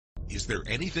Is there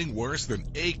anything worse than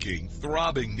aching,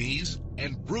 throbbing knees?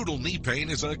 And brutal knee pain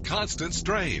is a constant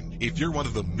strain. If you're one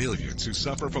of the millions who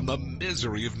suffer from the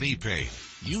misery of knee pain,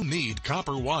 you need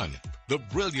Copper One, the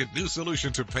brilliant new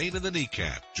solution to pain in the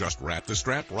kneecap. Just wrap the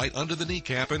strap right under the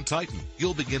kneecap and tighten.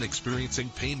 You'll begin experiencing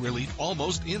pain relief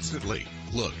almost instantly.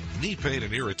 Look, knee pain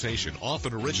and irritation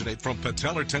often originate from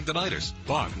patellar tendonitis,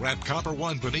 but wrap Copper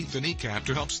One beneath the kneecap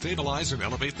to help stabilize and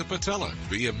elevate the patella.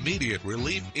 The immediate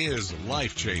relief is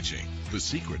life-changing. The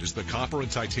secret is the copper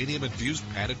and titanium infused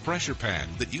padded pressure pad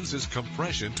that uses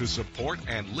compression to support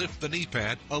and lift the knee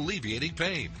pad, alleviating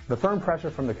pain. The firm pressure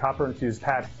from the copper infused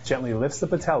pad gently lifts the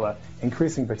patella,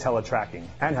 increasing patella tracking,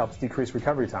 and helps decrease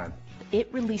recovery time. It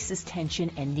releases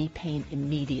tension and knee pain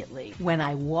immediately. When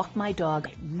I walk my dog,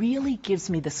 it really gives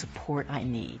me the support I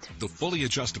need. The fully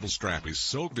adjustable strap is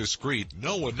so discreet,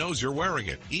 no one knows you're wearing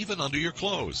it, even under your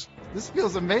clothes. This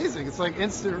feels amazing. It's like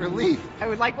instant relief. I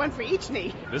would like one for each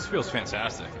knee. This feels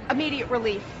fantastic. Immediate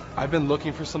relief. I've been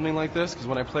looking for something like this because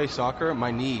when I play soccer,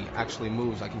 my knee actually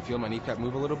moves. I can feel my kneecap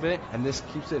move a little bit, and this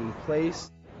keeps it in place,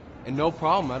 and no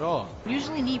problem at all.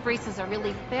 Usually knee braces are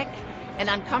really thick and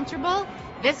uncomfortable.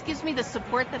 This gives me the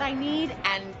support that I need,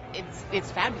 and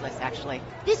it's fabulous, actually.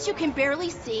 This you can barely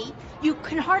see. You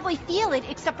can hardly feel it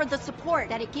except for the support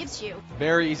that it gives you.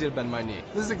 Very easy to bend my knee.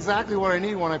 This is exactly what I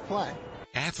need when I play.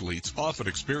 Athletes often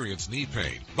experience knee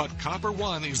pain, but Copper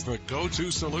One is the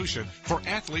go-to solution for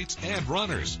athletes and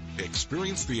runners.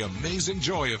 Experience the amazing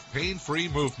joy of pain-free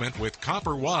movement with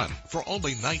Copper One for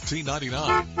only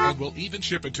 $19.99, and we'll even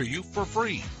ship it to you for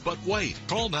free. But wait,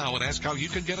 call now and ask how you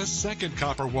can get a second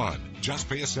Copper One. Just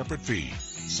pay a separate fee.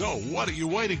 So what are you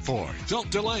waiting for? Don't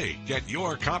delay. Get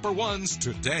your Copper Ones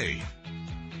today.